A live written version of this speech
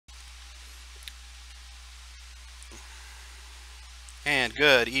And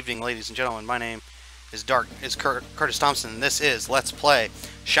good evening, ladies and gentlemen. My name is Curtis Thompson, and this is Let's Play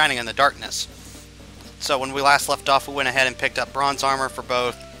Shining in the Darkness. So when we last left off, we went ahead and picked up bronze armor for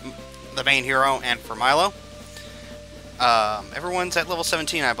both the main hero and for Milo. Everyone's at level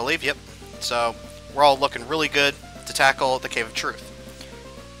 17, I believe. Yep. So we're all looking really good to tackle the Cave of Truth.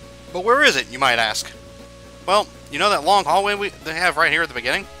 But where is it, you might ask? Well, you know that long hallway they have right here at the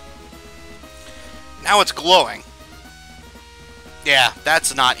beginning? Now it's glowing. Yeah,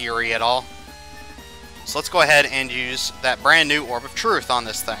 that's not eerie at all. So let's go ahead and use that brand new Orb of Truth on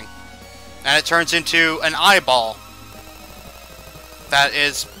this thing. And it turns into an eyeball. That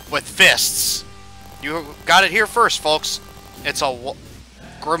is with fists. You got it here first, folks. It's a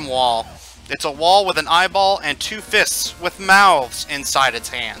grim wall. It's a wall with an eyeball and two fists with mouths inside its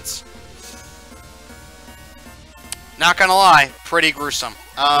hands. Not gonna lie, pretty gruesome.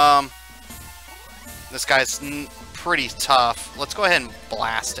 This guy's pretty tough. Let's go ahead and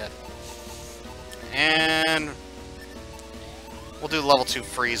blast it. And we'll do level 2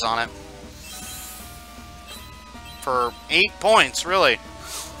 freeze on it. For 8 points, really.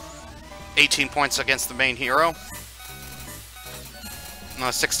 18 points against the main hero.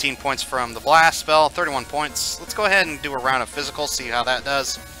 16 points from the blast spell, 31 points. Let's go ahead and do a round of physical, see how that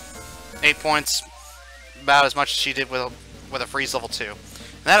does. 8 points, about as much as she did with a freeze level 2. And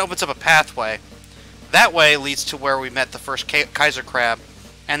that opens up a pathway. That way leads to where we met the first Kaiser Crab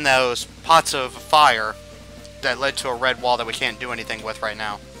and those pots of fire that led to a red wall that we can't do anything with right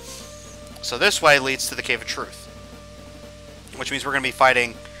now. So this way leads to the Cave of Truth, which means we're going to be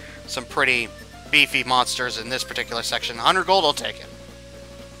fighting some pretty beefy monsters in this particular section. 100 gold, I'll take it.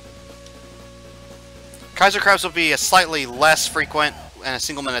 Kaiser Crabs will be a slightly less frequent and a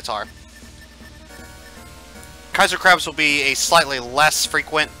single Minotaur. Kaiser Crabs will be a slightly less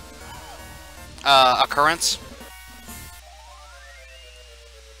frequent occurrence,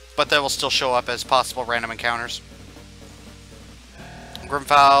 but they will still show up as possible random encounters.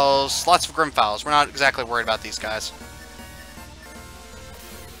 Grimfowls, lots of Grimfowls. We're not exactly worried about these guys.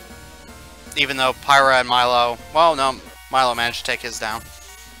 Even though Pyra and Milo, well, no, Milo managed to take his down.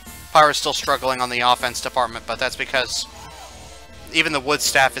 Pyra's still struggling on the offense department, but that's because even the wood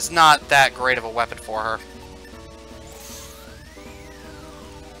staff is not that great of a weapon for her.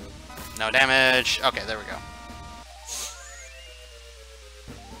 No damage. Okay, there we go.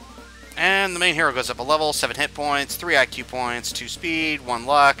 And the main hero goes up a level, 7 hit points, 3 IQ points, 2 speed, 1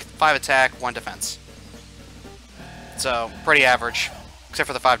 luck, 5 attack, 1 defense. So, pretty average, except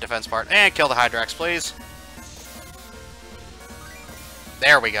for the 5 defense part. And kill the Hydrax, please.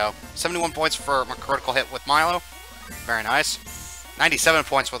 There we go. 71 points for a critical hit with Milo. Very nice. 97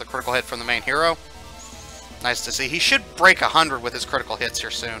 points with a critical hit from the main hero. Nice to see. He should break 100 with his critical hits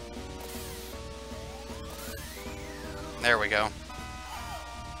here soon. There we go.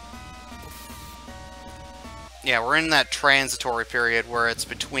 Yeah, we're in that transitory period where it's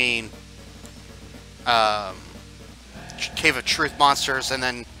between Cave of Truth monsters and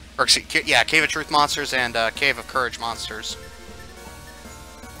then... Or, yeah, Cave of Truth monsters and Cave of Courage monsters.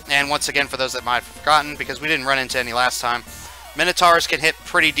 And once again, for those that might have forgotten, because we didn't run into any last time, Minotaurs can hit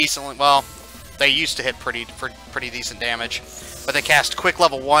pretty decently. Well, they used to hit pretty decent damage. But they cast quick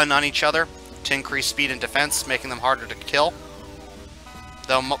level 1 on each other to increase speed and defense, making them harder to kill.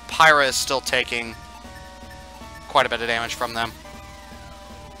 Though Pyra is still taking quite a bit of damage from them.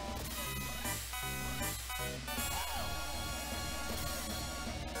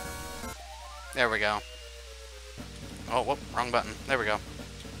 There we go. Oh, whoop, wrong button. There we go.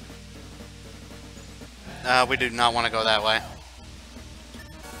 We do not want to go that way.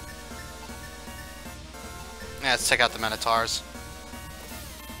 Yeah, let's check out the Minotaurs.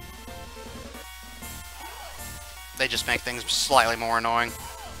 They just make things slightly more annoying.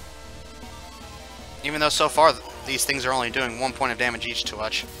 Even though so far these things are only doing 1 point of damage each to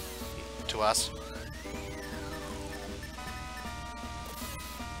us.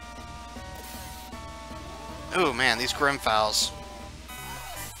 Ooh, man, these Grimfowls.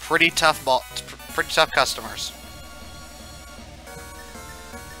 Pretty tough customers.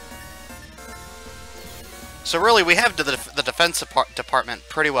 So really, we have the defense department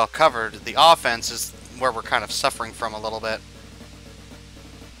pretty well covered. The offense is where we're kind of suffering from a little bit.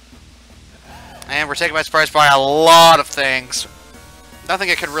 And we're taken by surprise by a lot of things. Nothing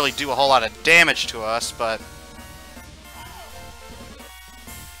that could really do a whole lot of damage to us, but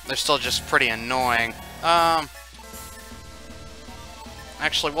they're still just pretty annoying.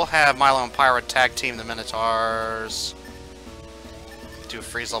 Actually, we'll have Milo and Pyra tag team the Minotaurs. Do a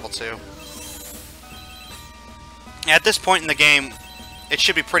freeze level 2. At this point in the game, it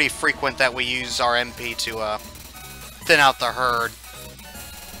should be pretty frequent that we use our MP to thin out the herd.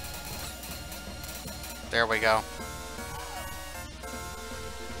 There we go.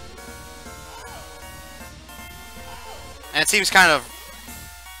 And it seems kind of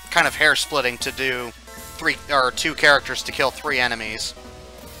hair-splitting to do 2 characters to kill 3 enemies.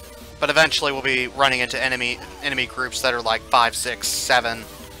 But eventually we'll be running into enemy groups that are like 5, 6, 7.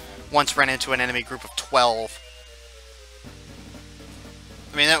 Once ran into an enemy group of 12.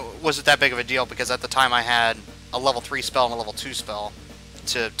 I mean, that wasn't that big of a deal because at the time I had a level 3 spell and a level 2 spell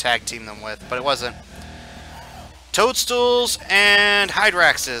to tag team them with, but it wasn't. Toadstools and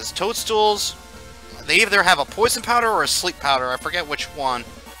Hydraxes. Toadstools, they either have a poison powder or a sleep powder, I forget which one.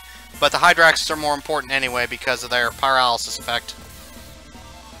 But the Hydraxes are more important anyway because of their paralysis effect.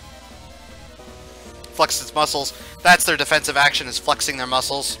 Flex its muscles. That's their defensive action, is flexing their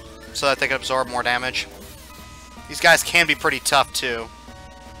muscles so that they can absorb more damage. These guys can be pretty tough too.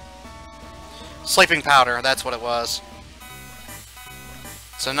 Sleeping powder, that's what it was.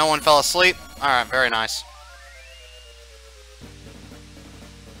 So no one fell asleep? Alright, very nice.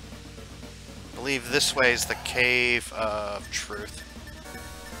 I believe this way is the Cave of Truth.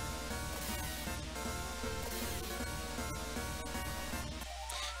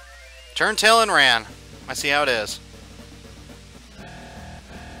 Turned tail and ran. I see how it is.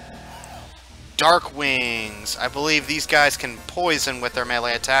 Dark Wings. I believe these guys can poison with their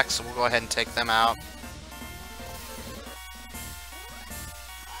melee attacks, so we'll go ahead and take them out.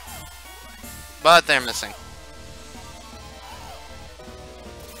 But they're missing.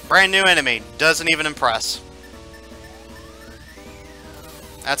 Brand new enemy. Doesn't even impress.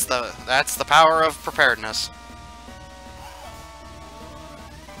 That's the power of preparedness.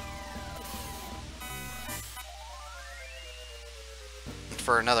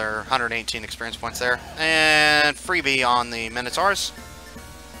 For another 118 experience points there. And freebie on the Minotaurs.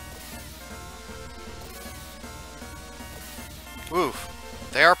 Oof.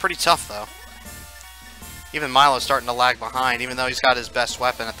 They are pretty tough, though. Even Milo's starting to lag behind, even though he's got his best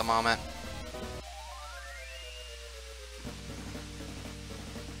weapon at the moment.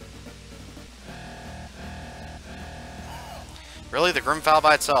 Really? The Grimfowl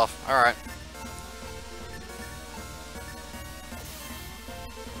by itself? Alright.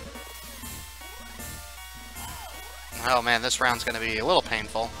 Oh man, this round's going to be a little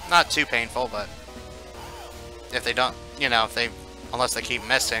painful. Not too painful, but if they don't, you know, unless they keep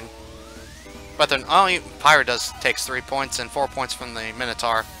missing. But then, Pyra takes 3 points and 4 points from the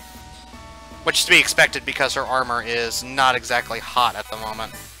Minotaur, which is to be expected because her armor is not exactly hot at the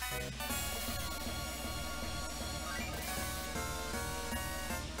moment.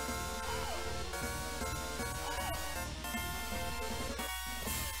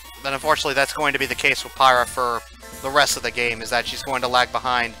 But unfortunately, that's going to be the case with Pyra for the rest of the game, is that she's going to lag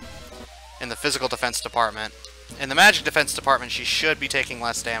behind in the physical defense department. In the magic defense department, she should be taking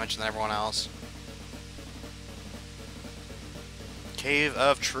less damage than everyone else. Cave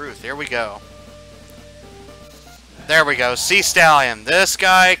of Truth. Here we go. There we go. Sea Stallion. This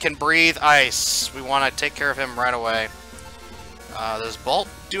guy can breathe ice. We want to take care of him right away. Does Bolt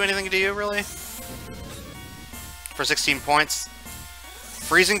do anything to you, really? For 16 points.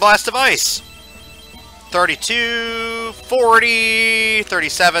 Freezing Blast of Ice. 32, 40,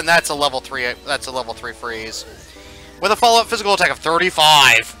 37. That's a level 3. That's a level 3 freeze. With a follow-up physical attack of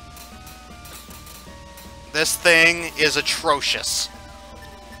 35. This thing is atrocious.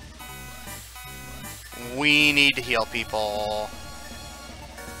 We need to heal people.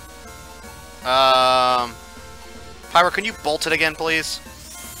 Pyra, can you bolt it again, please?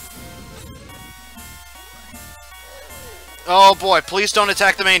 Oh boy, please don't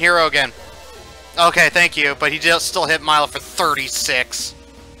attack the main hero again. Okay, thank you, but he just still hit Milo for 36.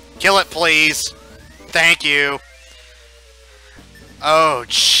 Kill it, please. Thank you. Oh,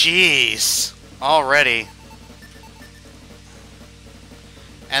 jeez. Already.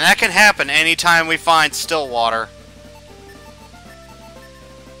 And that can happen anytime we find still water.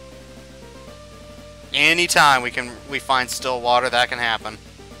 Anytime we find still water, that can happen.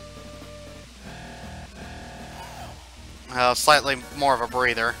 Slightly more of a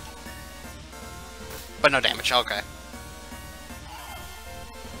breather. But no damage, okay.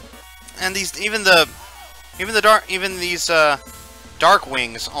 And these dark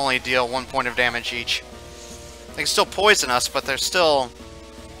wings only deal 1 point of damage each. They can still poison us, but they're still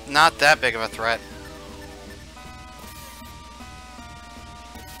not that big of a threat.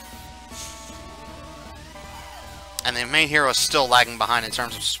 And the main hero is still lagging behind in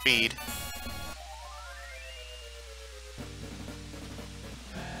terms of speed.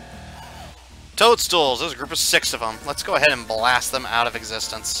 Toadstools! There's a group of 6 of them. Let's go ahead and blast them out of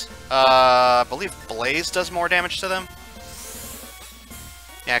existence. I believe Blaze does more damage to them.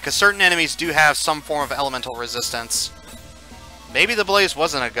 Yeah, because certain enemies do have some form of elemental resistance. Maybe the Blaze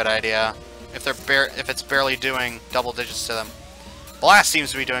wasn't a good idea if if it's barely doing double digits to them. Blast seems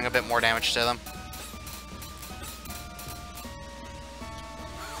to be doing a bit more damage to them.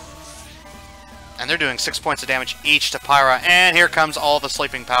 And they're doing 6 points of damage each to Pyra. And here comes all the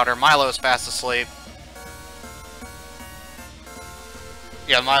sleeping powder. Milo is fast asleep.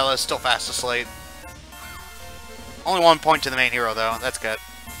 Yeah, Milo is still fast asleep. Only 1 point to the main hero, though. That's good.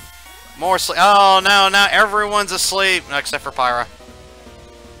 More sleep. Oh, no, now everyone's asleep. No, except for Pyra.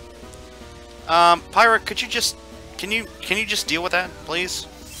 Pyra, could you just... Can you just deal with that, please?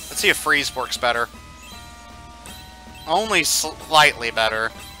 Let's see if freeze works better. Only slightly better.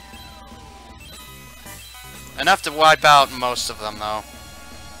 Enough to wipe out most of them, though.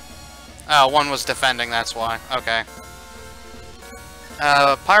 Oh, one was defending, that's why. Okay.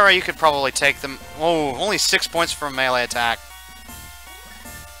 Pyra, you could probably take them... Oh, only 6 points from melee attack.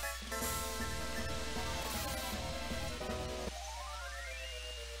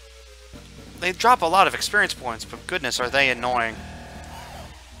 They drop a lot of experience points, but goodness, are they annoying.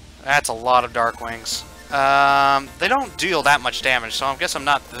 That's a lot of Dark Wings. They don't deal that much damage, so I guess I'm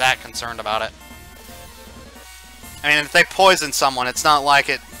not that concerned about it. I mean, if they poison someone, it's not like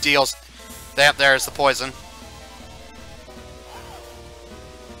it deals... Yep, there's the poison.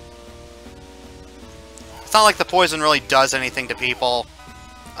 It's not like the poison really does anything to people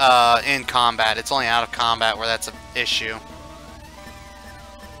in combat. It's only out of combat where that's an issue.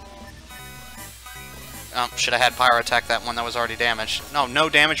 Should have had Pyro attack that one that was already damaged. No, no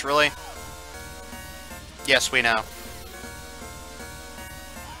damage, really? Yes, we know.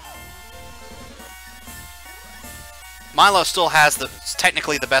 Milo still has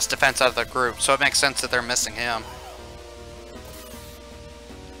technically the best defense out of the group, so it makes sense that they're missing him.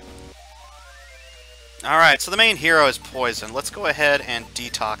 Alright, so the main hero is poison. Let's go ahead and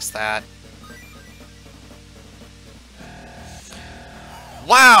detox that.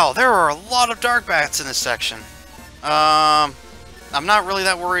 Wow, there are a lot of dark bats in this section. I'm not really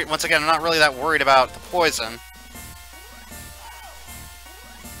that worried. Once again, I'm not really that worried about the poison.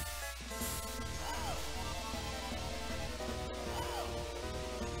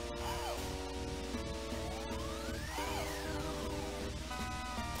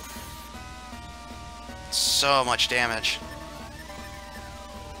 So much damage.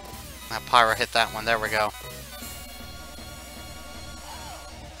 Now Pyra hit that one. There we go.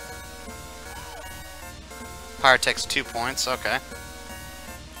 Pyra takes 2 points. Okay.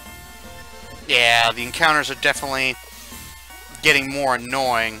 Yeah, the encounters are definitely getting more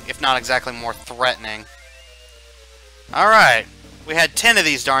annoying, if not exactly more threatening. Alright. We had 10 of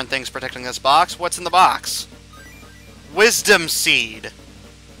these darn things protecting this box. What's in the box? Wisdom Seed.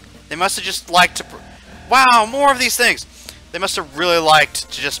 They must have just liked to... Wow, more of these things! They must have really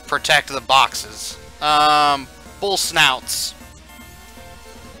liked to just protect the boxes. Bull Snouts.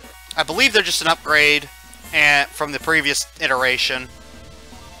 I believe they're just an upgrade from the previous iteration.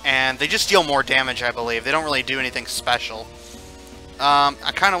 And they just deal more damage, I believe. They don't really do anything special.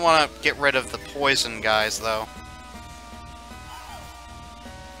 I kind of want to get rid of the poison guys, though.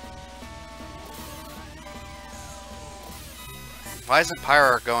 Why isn't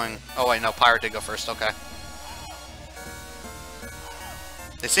Pyra going... Oh, wait, no, Pyra did go first, okay.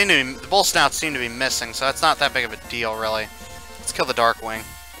 They seem to be... The Bull Snouts seem to be missing, so that's not that big of a deal, really. Let's kill the Darkwing.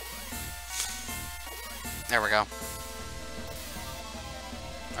 There we go.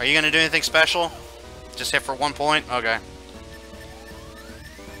 Are you going to do anything special? Just hit for 1 point? Okay.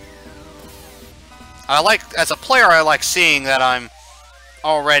 As a player, I like seeing that I'm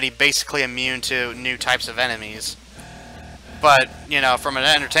already basically immune to new types of enemies. But, you know, from an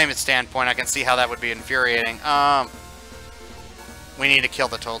entertainment standpoint, I can see how that would be infuriating. We need to kill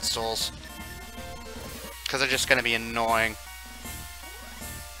the Toadstools. Because they're just going to be annoying.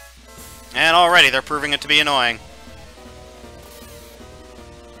 And already, they're proving it to be annoying.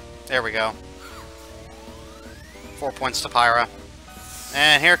 There we go. 4 points to Pyra.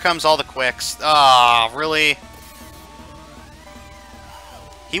 And here comes all the quicks. Ah, really?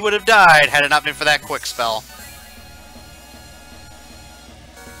 He would have died had it not been for that quick spell.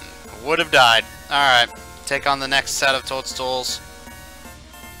 Would have died. Alright. Take on the next set of Toadstools.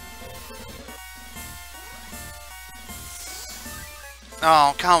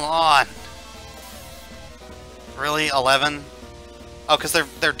 Oh, come on. Really? 11? Oh, because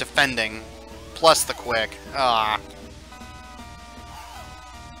they're defending. Plus the quick. Ah.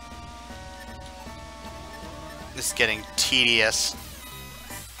 This is getting tedious.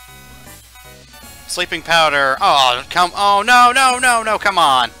 Sleeping powder. Oh, come. Oh, no, no, no, no, come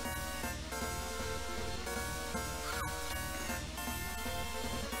on.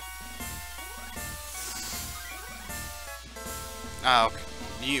 Oh,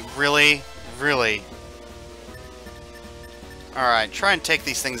 you really? Really? Alright, try and take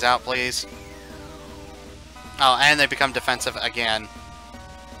these things out, please. Oh, and they become defensive again.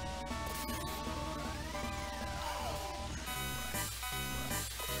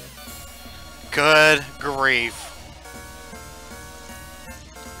 Good grief.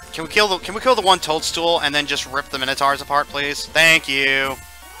 Can we kill the one toadstool and then just rip the minotaurs apart, please? Thank you.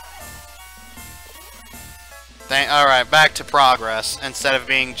 Alright, back to progress instead of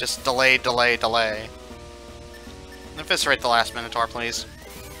being just delay, delay, delay. Eviscerate the last minotaur, please.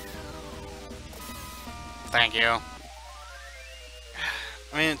 Thank you.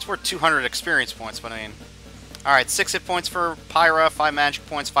 I mean, it's worth 200 experience points, but I mean... Alright, 6 hit points for Pyra, 5 magic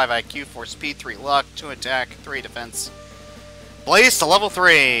points, 5 IQ, 4 speed, 3 luck, 2 attack, 3 defense. Blaze to level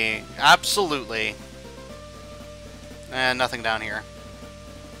 3! Absolutely. And nothing down here.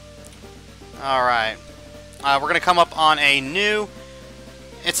 Alright. We're going to come up on a new...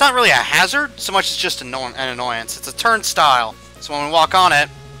 It's not really a hazard, so much as just an annoyance. It's a turnstile. So when we walk on it,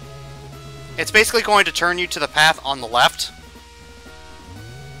 it's basically going to turn you to the path on the left.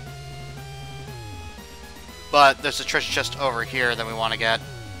 But there's a treasure chest over here that we want to get.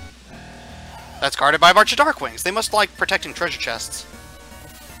 That's guarded by a bunch of Darkwings. They must like protecting treasure chests.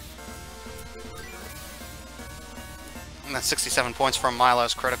 And that's 67 points from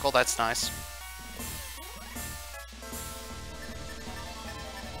Milo's critical. That's nice.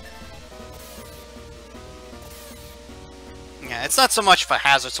 Yeah, it's not so much of a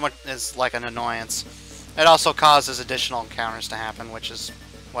hazard, so much as like an annoyance. It also causes additional encounters to happen, which is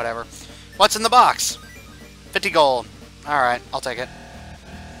whatever. What's in the box? 50 gold. Alright, I'll take it.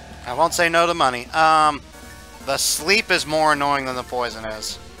 I won't say no to money. The sleep is more annoying than the poison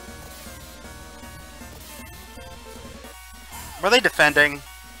is. Were they defending?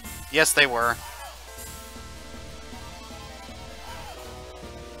 Yes, they were.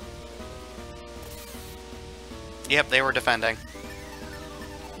 Yep, they were defending.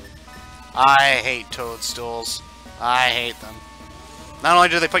 I hate toadstools. I hate them. Not only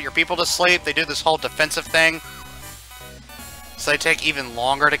do they put your people to sleep, they do this whole defensive thing. So they take even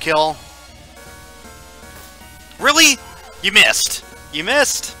longer to kill. Really? You missed. You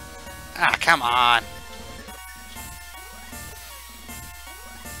missed? Ah, come on.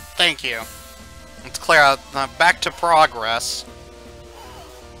 Thank you. Let's clear out. Back to progress.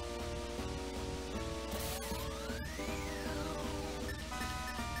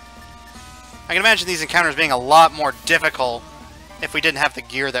 I can imagine these encounters being a lot more difficult if we didn't have the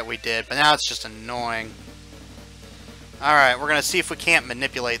gear that we did, but now it's just annoying. Alright, we're going to see if we can't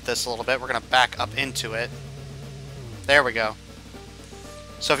manipulate this a little bit. We're going to back up into it. There we go.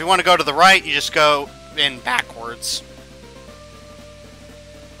 So if you want to go to the right, you just go in backwards.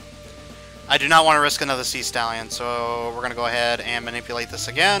 I do not want to risk another Sea Stallion, so we're going to go ahead and manipulate this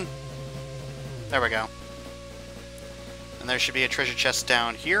again. There we go. And there should be a treasure chest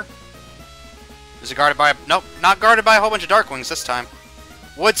down here. Is it guarded by... Nope, not guarded by a whole bunch of Darkwings this time.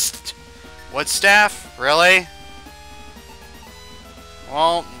 Wood staff? Really?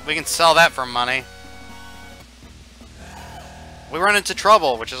 Well, we can sell that for money. We run into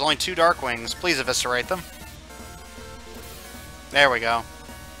trouble, which is only 2 Darkwings. Please eviscerate them. There we go.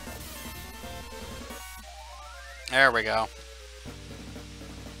 There we go.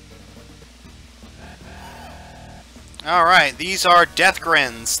 Alright, these are Death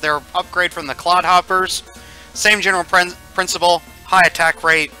Grins. They're upgrade from the Clodhoppers. Same general principle. High attack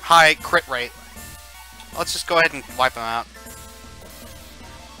rate, high crit rate. Let's just go ahead and wipe them out.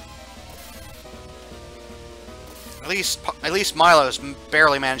 At least Milo's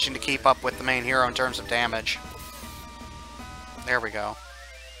barely managing to keep up with the main hero in terms of damage. There we go.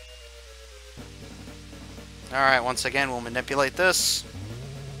 Alright, once again, we'll manipulate this.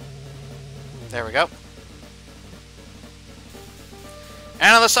 There we go.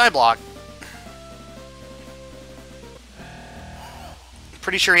 And on the side block.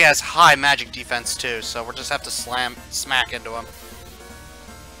 Pretty sure he has high magic defense too, so we'll just have to smack into him.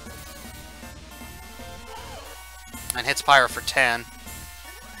 And hits Pyra for 10.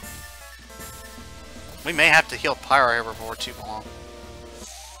 We may have to heal Pyra here before too long.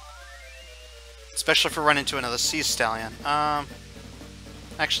 Especially if we run into another Sea Stallion.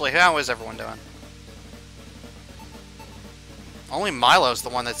 Actually, how is everyone doing? Only Milo's the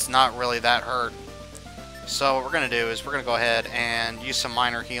one that's not really that hurt. So what we're going to do is we're going to go ahead and use some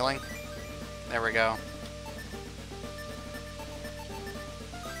minor healing. There we go.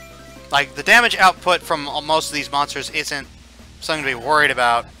 Like, the damage output from most of these monsters isn't something to be worried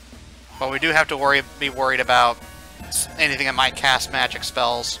about. But we do have to be worried about anything that might cast magic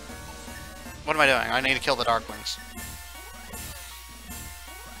spells. What am I doing? I need to kill the Darkwings.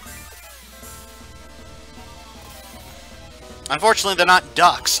 Unfortunately, they're not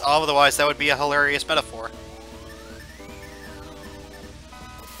ducks, otherwise that would be a hilarious metaphor.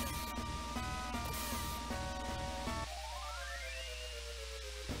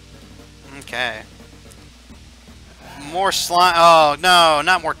 Okay. More slime. Oh, no,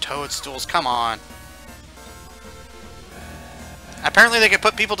 not more toadstools. Come on. Apparently they can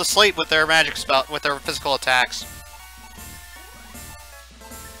put people to sleep with their magic spell, with their physical attacks.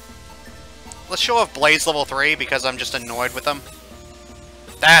 Let's show off Blaze level 3 because I'm just annoyed with them.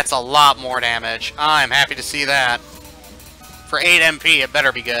 That's a lot more damage. I'm happy to see that. For 8 MP, it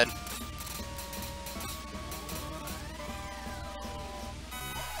better be good.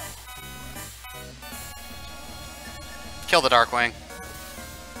 Kill the Darkwing.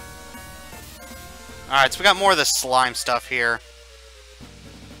 Alright, so we got more of this slime stuff here.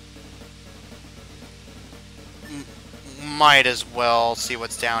 Might as well see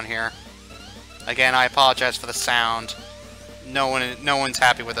what's down here. Again, I apologize for the sound. No one's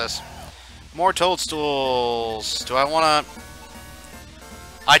happy with this. More toadstools. Do I want to...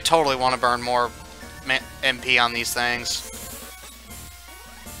 I totally want to burn more MP on these things.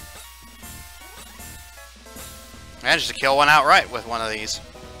 Managed to kill one outright with one of these.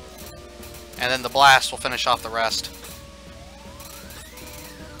 And then the blast will finish off the rest.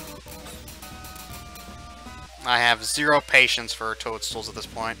 I have zero patience for toadstools at this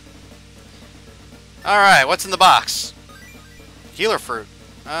point. Alright, what's in the box? Healer fruit.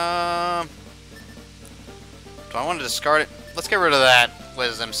 Do I want to discard it? Let's get rid of that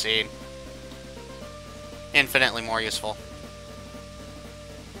wisdom seed. Infinitely more useful.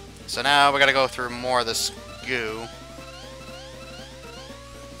 So now we gotta go through more of this goo.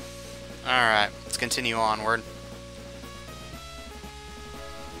 Alright, let's continue onward.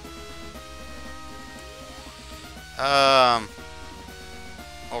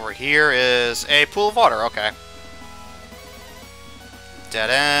 Over here is a pool of water, okay. Dead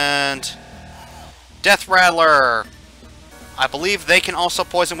end. Death Rattler! I believe they can also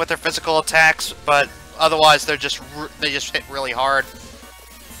poison with their physical attacks, but otherwise they just hit really hard.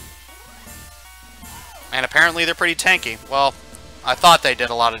 And apparently they're pretty tanky. Well, I thought they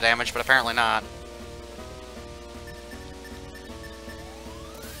did a lot of damage, but apparently not.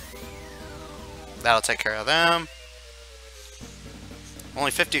 That'll take care of them.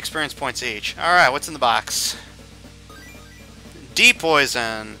 Only 50 experience points each. Alright, what's in the box?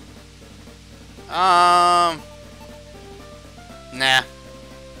 Depoison. Nah.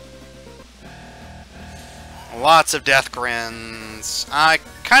 Lots of death grins. I'm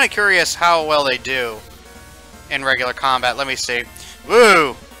kind of curious how well they do in regular combat. Let me see.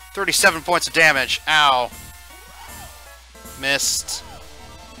 Woo! 37 points of damage. Ow. Missed.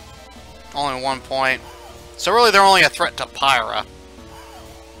 Only 1 point. So really they're only a threat to Pyra.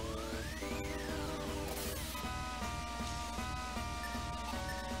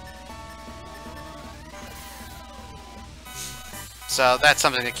 So that's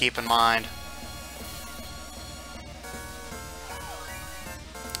something to keep in mind.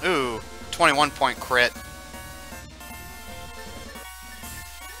 Ooh, 21 point crit.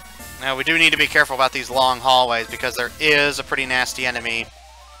 Now we do need to be careful about these long hallways because there is a pretty nasty enemy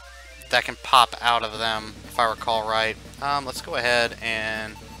that can pop out of them, if I recall right. Let's go ahead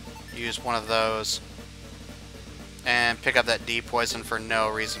and use one of those and pick up that depoison for no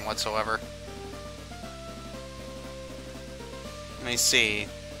reason whatsoever. Let me see.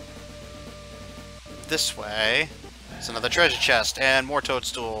 This way is another treasure chest and more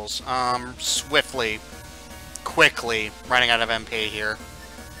toadstools. Swiftly, quickly running out of MP here.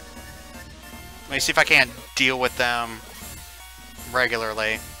 Let me see if I can't deal with them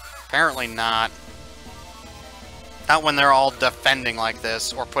regularly. Apparently not. Not when they're all defending like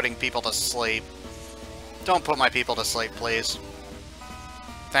this or putting people to sleep. Don't put my people to sleep, please.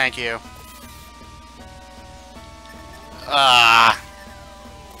 Thank you. Ah.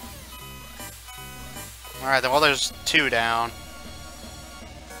 Alright, then, well, there's 2 down.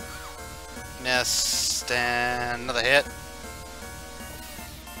 Missed, and another hit.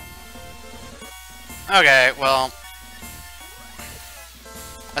 Okay, well,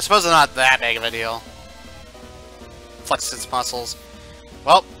 I suppose it's not that big of a deal. Flex its muscles.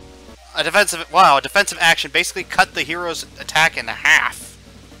 Well, a defensive action basically cut the hero's attack in half.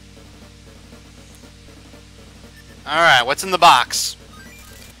 Alright, what's in the box?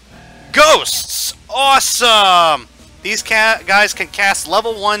 Ghosts! Awesome! These guys can cast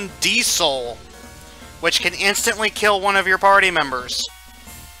level 1 D-Soul, which can instantly kill one of your party members.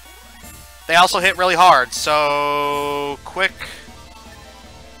 They also hit really hard, so... quick...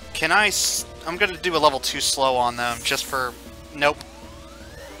 I'm gonna do a level 2 slow on them, just for... Nope.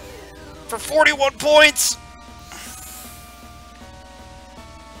 For 41 points!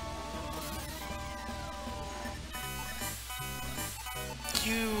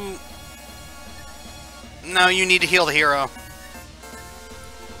 you... No, you need to heal the hero.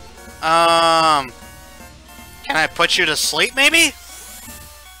 Can I put you to sleep, maybe?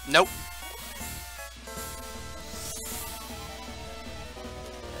 Nope.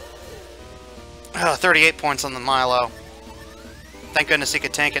 Oh, 38 points on the Milo. Thank goodness he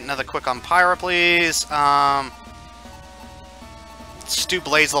could tank it. Another quick on Pyra, please. Let's do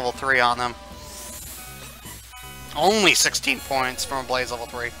Blaze level 3 on them. Only 16 points from a Blaze level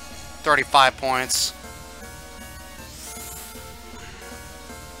 3. 35 points.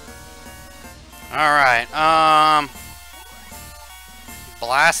 Alright,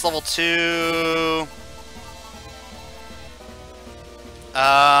 Blast level 2.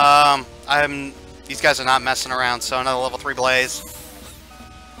 These guys are not messing around, so another level 3 Blaze.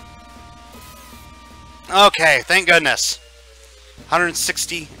 Okay, thank goodness.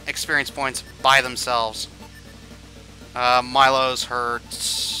 160 experience points by themselves. Milo's hurt.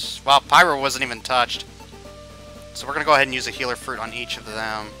 Well, Pyro wasn't even touched. So we're gonna go ahead and use a healer fruit on each of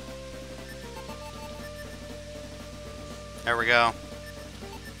them. There we go.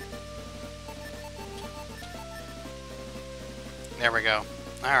 There we go.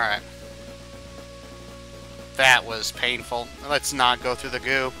 Alright. That was painful. Let's not go through the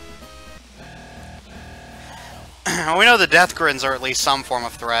goo. We know the Death Grins are at least some form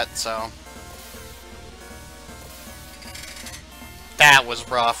of threat, so... That was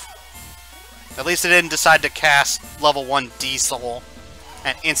rough. At least it didn't decide to cast level 1 Diesel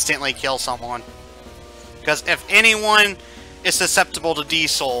and instantly kill someone. Because if anyone is susceptible to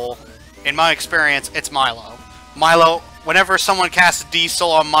Diesel, in my experience, it's Milo. Milo, whenever someone casts Diesel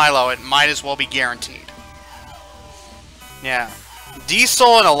on Milo, it might as well be guaranteed. Yeah.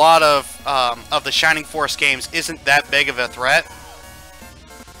 Diesel in a lot of the Shining Force games isn't that big of a threat.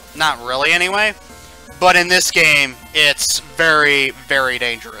 Not really, anyway. But in this game, it's very, very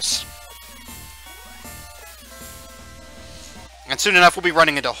dangerous. And soon enough, we'll be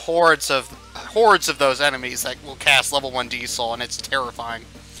running into hordes of those enemies that will cast level 1 Diesel, and it's terrifying.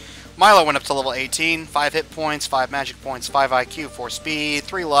 Milo went up to level 18, 5 hit points, 5 magic points, 5 IQ, 4 speed,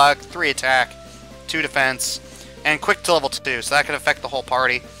 3 luck, 3 attack, 2 defense, and quick to level 2, so that could affect the whole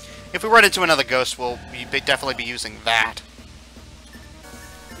party. If we run into another ghost, we'll definitely be using that.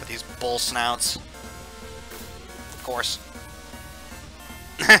 With these bull snouts. Of course.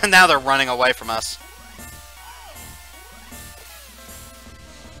 Now they're running away from us.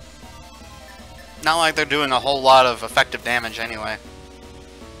 Not like they're doing a whole lot of effective damage anyway.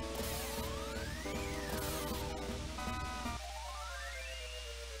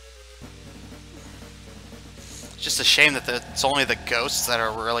 It's just a shame that it's only the ghosts that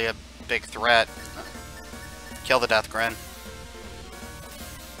are really a big threat. Kill the Death Grin.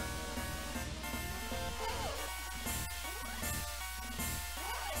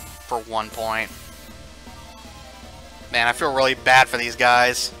 For 1 point. Man, I feel really bad for these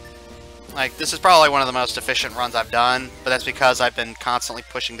guys. Like, this is probably one of the most efficient runs I've done, but that's because I've been constantly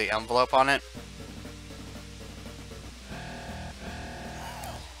pushing the envelope on it.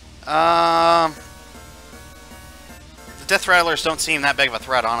 The Death Rattlers don't seem that big of a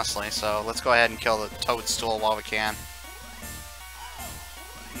threat, honestly, so let's go ahead and kill the Toadstool while we can.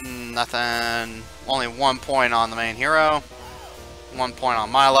 Nothing. Only 1 point on the main hero. 1 point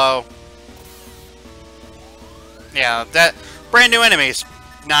on Milo. Yeah, that brand new enemies.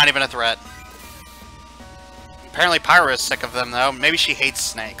 Not even a threat. Apparently Pyra is sick of them, though. Maybe she hates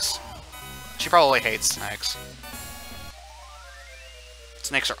snakes. She probably hates snakes.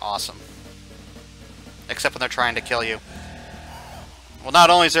 Snakes are awesome. Except when they're trying to kill you. Well, not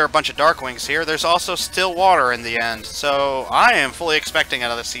only is there a bunch of Darkwings here, there's also still water in the end. So, I am fully expecting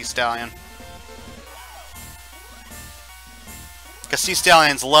another Sea Stallion. Because Sea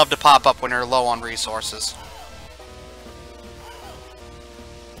Stallions love to pop up when you're low on resources.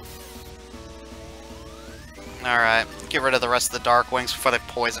 Alright, get rid of the rest of the Darkwings before they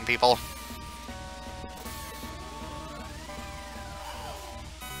poison people.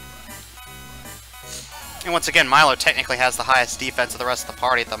 And once again, Milo technically has the highest defense of the rest of the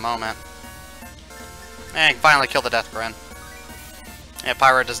party at the moment. And finally kill the Death Grin. Yeah,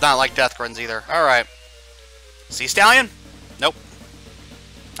 Pyra does not like Death Grins either. Alright. Sea Stallion? Nope.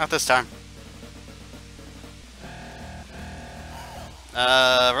 Not this time.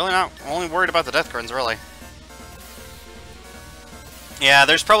 Really not. Only worried about the Death Grins, really. Yeah,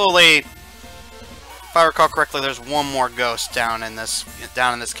 there's probably, if I recall correctly, there's one more ghost down in this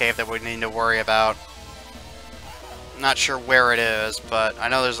cave that we need to worry about. Not sure where it is, but I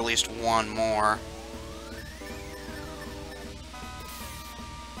know there's at least one more.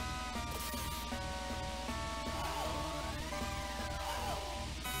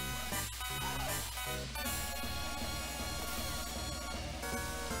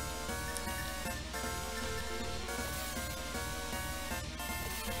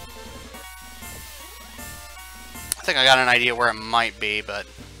 I think I got an idea where it might be, but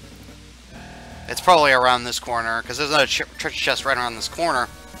it's probably around this corner, because there's another treasure chest right around this corner.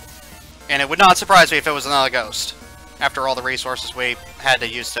 And it would not surprise me if it was another ghost, after all the resources we had to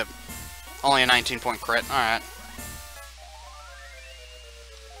use to... Only a 19-point crit. Alright.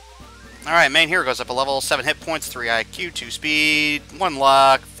 Alright, main hero goes up a level, 7 hit points, 3 IQ, 2 speed, 1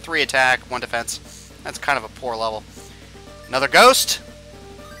 luck, 3 attack, 1 defense. That's kind of a poor level. Another ghost?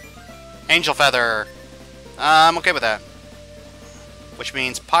 Angel Feather. I'm okay with that. Which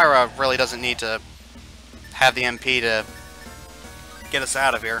means Pyra really doesn't need to have the MP to get us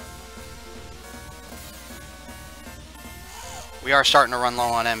out of here. We are starting to run low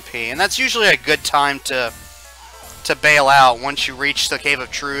on MP, and that's usually a good time to bail out once you reach the Cave of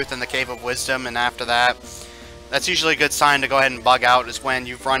Truth and the Cave of Wisdom, and after that, that's usually a good sign to go ahead and bug out, is when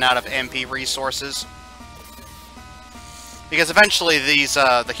you've run out of MP resources. Because eventually these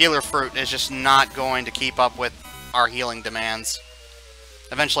the healer fruit is just not going to keep up with our healing demands.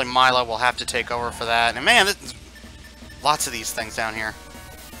 Eventually Milo will have to take over for that, and man, lots of these things down here.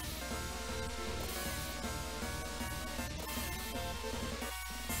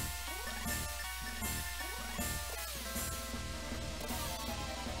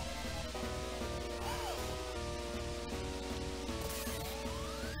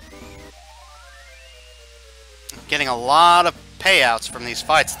 Getting a lot of payouts from these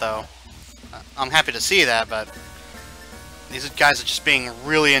fights, though. I'm happy to see that, but these guys are just being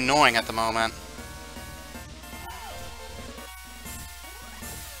really annoying at the moment.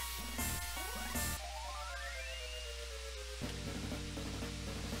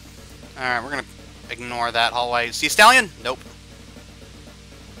 Alright, we're gonna ignore that hallway. See Stallion? Nope.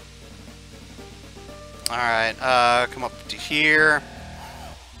 Alright, come up to here.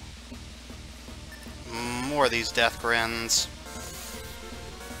 More of these death grins.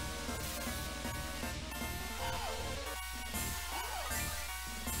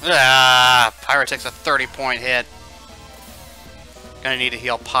 Ah, Pyra takes a 30-point hit. Gonna need to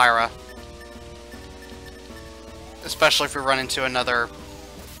heal Pyra. Especially if we run into another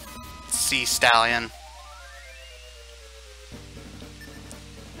Sea Stallion.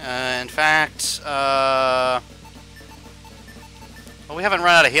 In fact, well, we haven't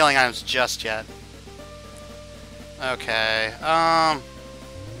run out of healing items just yet. Okay,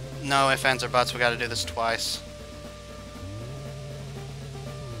 no ifs, ands, or buts, we gotta do this twice.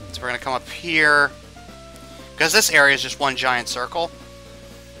 So we're gonna come up here, because this area is just one giant circle,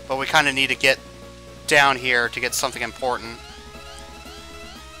 but we kinda need to get down here to get something important.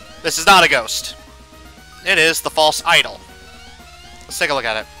 This is not a ghost. It is the false idol. Let's take a look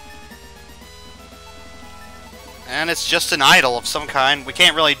at it. And it's just an idol of some kind. We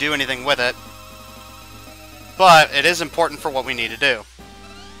can't really do anything with it. But it is important for what we need to do.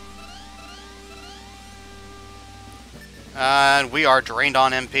 And we are drained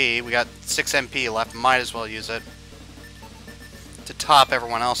on MP. We got 6 MP left. Might as well use it to top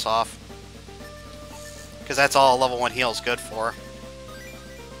everyone else off. Because that's all a level 1 heal is good for.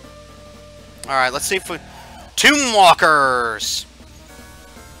 Alright, let's see if we... Tomb Walkers!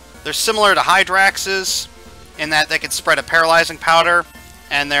 They're similar to Hydraxes in that they can spread a paralyzing powder,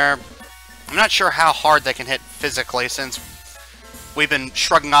 and they're... I'm not sure how hard they can hit physically, since we've been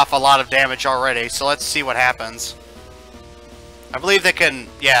shrugging off a lot of damage already, so let's see what happens. I believe they can...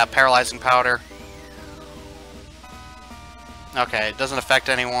 yeah, paralyzing powder. Okay, it doesn't affect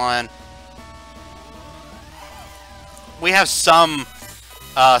anyone. We have some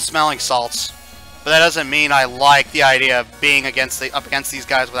smelling salts, but that doesn't mean I like the idea of being up against these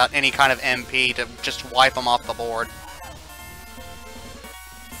guys without any kind of MP to just wipe them off the board.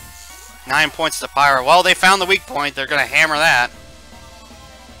 9 points to Pyra. Well, they found the weak point. They're going to hammer that.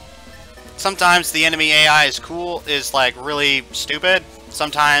 Sometimes the enemy AI is like really stupid.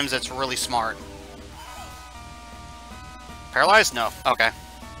 Sometimes it's really smart. Paralyzed? No. Okay.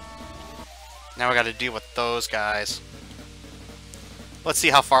 Now we got to deal with those guys. Let's see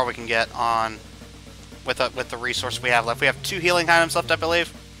how far we can get on with the resource we have left. We have 2 healing items left, I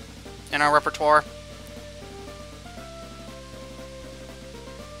believe, in our repertoire.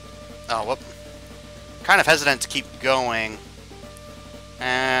 Oh, whoop. Kind of hesitant to keep going.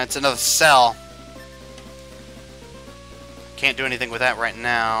 And it's another cell. Can't do anything with that right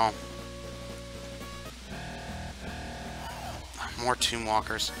now. More Tomb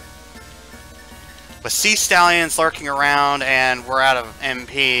Walkers. With Sea Stallions lurking around and we're out of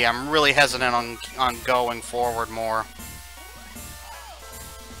MP, I'm really hesitant on going forward more.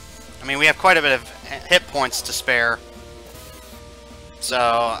 I mean, we have quite a bit of hit points to spare. So,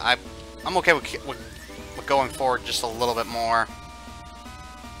 I'm okay with going forward just a little bit more.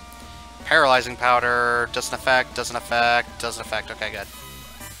 Paralyzing powder. Doesn't affect, doesn't affect, doesn't affect. Okay, good.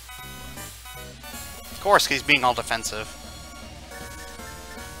 Of course, he's being all defensive.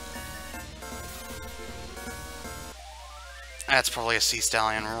 That's probably a Sea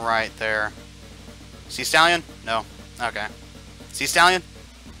Stallion right there. Sea Stallion? No. Okay. Sea Stallion?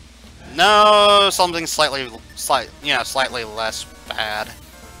 No, something slightly less bad.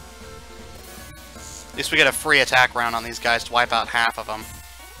 At least we get a free attack round on these guys to wipe out half of them.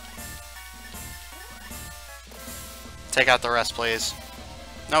 Take out the rest, please.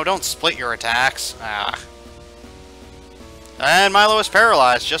 No, don't split your attacks. Ah. And Milo is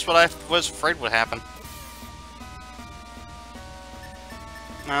paralyzed, just what I was afraid would happen.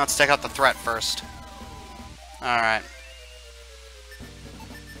 Now let's take out the threat first. Alright.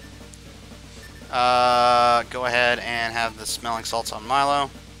 Go ahead and have the smelling salts on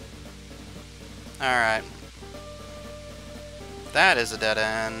Milo. Alright. That is a dead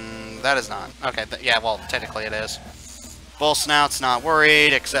end. That is not. Okay, yeah, well, technically it is. Bull Snout's not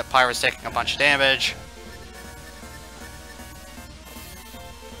worried, except Pyra's taking a bunch of damage.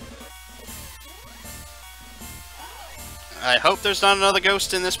 I hope there's not another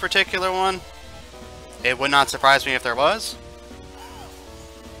ghost in this particular one. It would not surprise me if there was.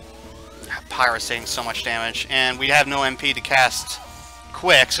 Pyra's taking so much damage, and we have no MP to cast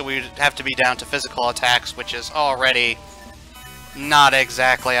quick, so we'd have to be down to physical attacks, which is already not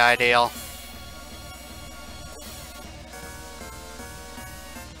exactly ideal.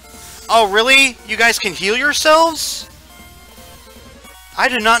 Oh, really? You guys can heal yourselves? I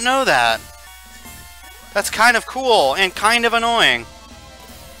did not know that. That's kind of cool, and kind of annoying.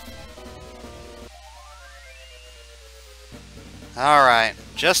 Alright,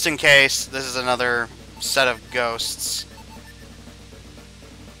 just in case, this is another set of ghosts.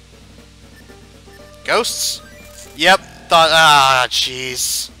 Ghosts? Yep, thought,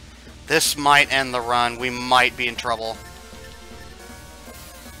 jeez. This might end the run. We might be in trouble.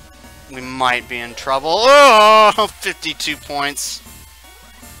 We might be in trouble. Oh, 52 points.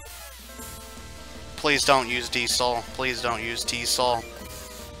 Please don't use Diesel. Please don't use Diesel.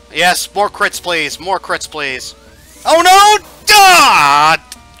 Yes, more crits, please. More crits, please. Oh, no! Ah!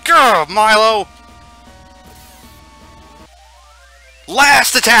 Grr, Milo!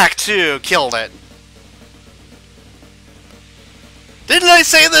 Last attack, too! Killed it. Didn't I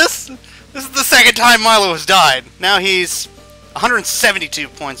say this? This is the second time Milo has died. Now he's 172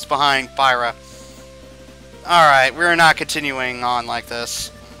 points behind Pyra. Alright, we're not continuing on like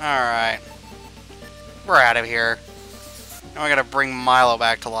this. Alright. We're out of here. Now we gotta bring Milo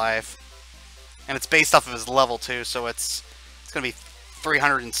back to life. And it's based off of his level too, so it's gonna be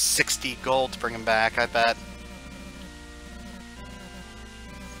 360 gold to bring him back, I bet.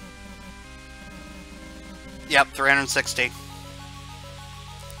 Yep, 360.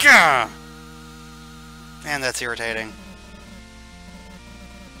 Gah! Man, that's irritating.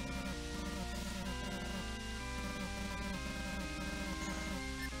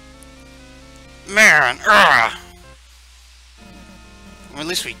 Man, ugh! Well, at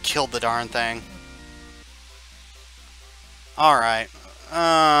least we killed the darn thing. Alright.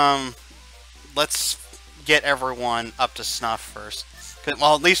 Let's get everyone up to snuff first.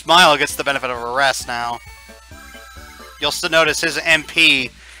 Well, at least Milo gets the benefit of a rest now. You'll still notice his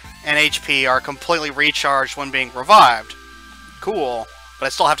MP and HP are completely recharged when being revived. Cool. But I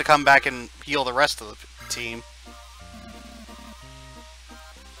still have to come back and heal the rest of the team.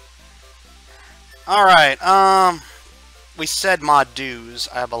 Alright, we said mod dues,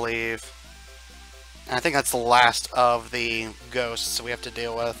 I believe. And I think that's the last of the ghosts that we have to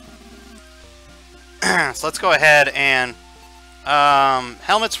deal with. So let's go ahead and...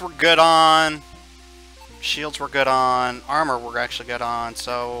 helmets we're good on. Shields we're good on. Armor we're actually good on,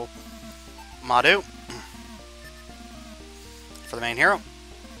 so... Madu. For the main hero.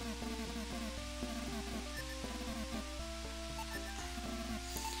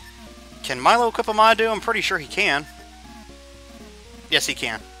 Can Milo equip a Madu? I'm pretty sure he can. Yes, he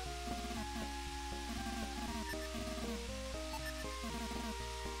can.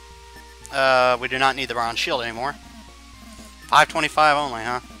 We do not need the bronze shield anymore. 525 only,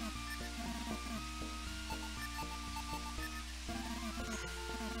 huh?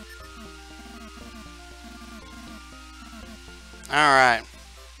 Alright.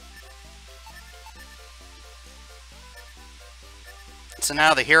 So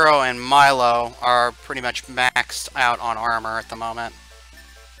now the hero and Milo are pretty much maxed out on armor at the moment.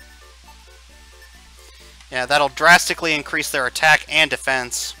 Yeah, that'll drastically increase their attack and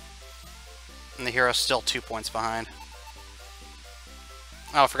defense. And the hero's still 2 points behind.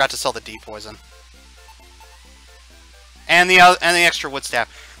 Oh, I forgot to sell the D poison. And the extra wood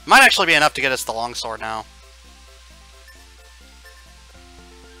staff. Might actually be enough to get us the longsword now.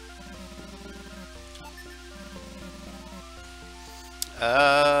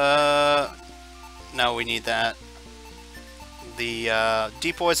 No, we need that. The,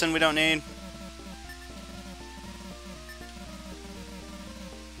 deep poison we don't need.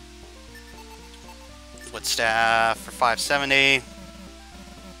 Wood staff for 570.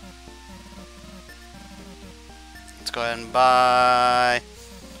 Let's go ahead and buy...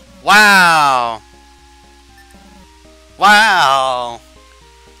 Wow! Wow!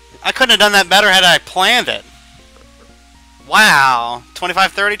 I couldn't have done that better had I planned it. Wow!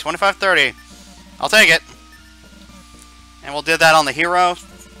 2530, 2530. I'll take it. And we'll do that on the hero.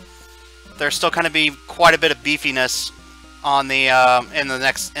 There's still going to be quite a bit of beefiness on the in the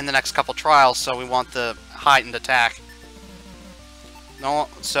next couple trials, so we want the heightened attack. No,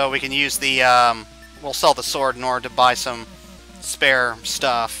 so we can use the we'll sell the sword in order to buy some spare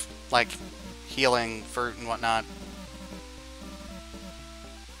stuff like healing fruit and whatnot.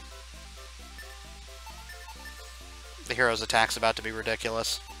 The hero's attack's about to be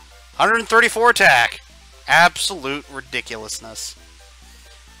ridiculous. 134 attack! Absolute ridiculousness.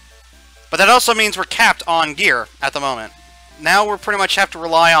 But that also means we're capped on gear at the moment. Now we pretty much have to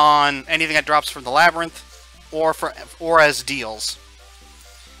rely on anything that drops from the labyrinth or as deals.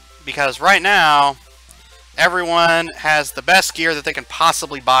 Because right now, everyone has the best gear that they can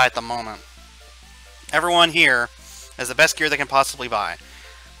possibly buy at the moment. Everyone here has the best gear they can possibly buy.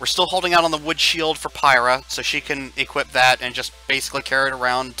 We're still holding out on the wood shield for Pyra, so she can equip that and just basically carry it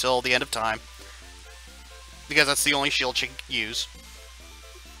around until the end of time. Because that's the only shield she can use.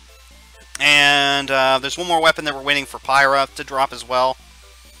 And there's one more weapon that we're waiting for Pyra to drop as well.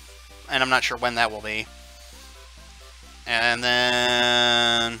 And I'm not sure when that will be. And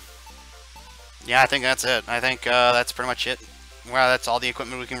then... yeah, I think that's it. I think that's pretty much it. Well, that's all the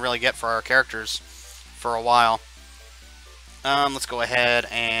equipment we can really get for our characters for a while. Let's go ahead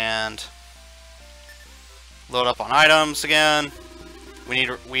and load up on items again. We need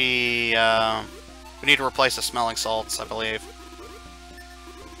to replace the smelling salts, I believe.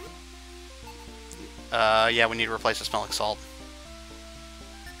 Yeah, we need to replace the smelling salt.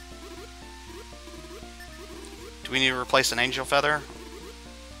 Do we need to replace an angel feather?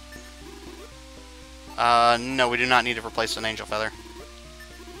 No, we do not need to replace an angel feather.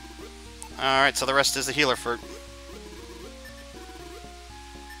 Alright, so the rest is the healer fruit.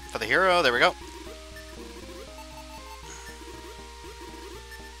 For the hero, there we go.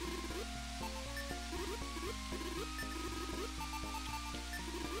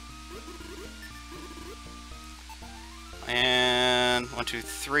 And 1, 2,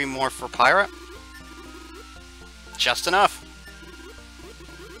 3 more for Pyra. Just enough.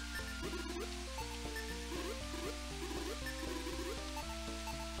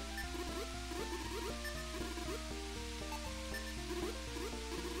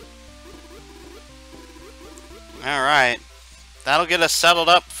 Alright. That'll get us settled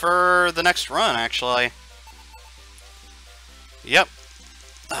up for the next run, actually. Yep.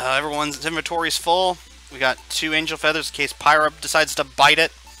 Everyone's inventory's full. We got 2 angel feathers in case Pyra decides to bite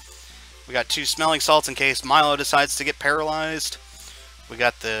it. We got 2 smelling salts in case Milo decides to get paralyzed. We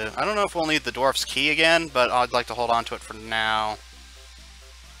got the... I don't know if we'll need the dwarf's key again, but I'd like to hold on to it for now.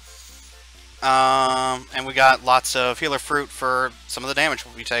 And we got lots of healer fruit for some of the damage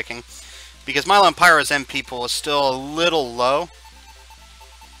we'll be taking. Because Milo and Pyra's MP pool is still a little low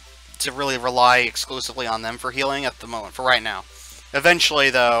to really rely exclusively on them for healing at the moment, for right now. Eventually,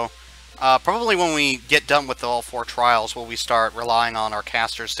 though, probably when we get done with all 4 trials, will we start relying on our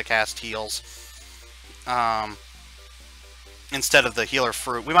casters to cast heals. Instead of the healer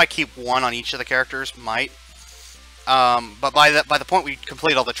fruit. We might keep 1 on each of the characters, might. But by the point we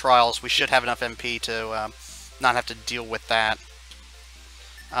complete all the trials, we should have enough MP to not have to deal with that.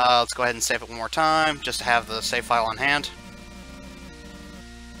 Let's go ahead and save it one more time, just to have the save file on hand.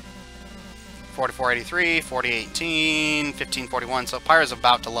 4483, 4018, 1541, so Pyra's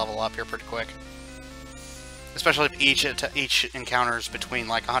about to level up here pretty quick. Especially if each encounters between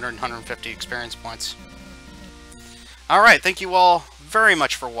like 100 and 150 experience points. Alright, thank you all very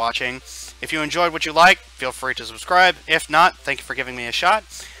much for watching. If you enjoyed what you liked, feel free to subscribe. If not, thank you for giving me a shot.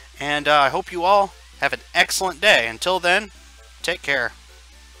 And I hope you all have an excellent day. Until then, take care.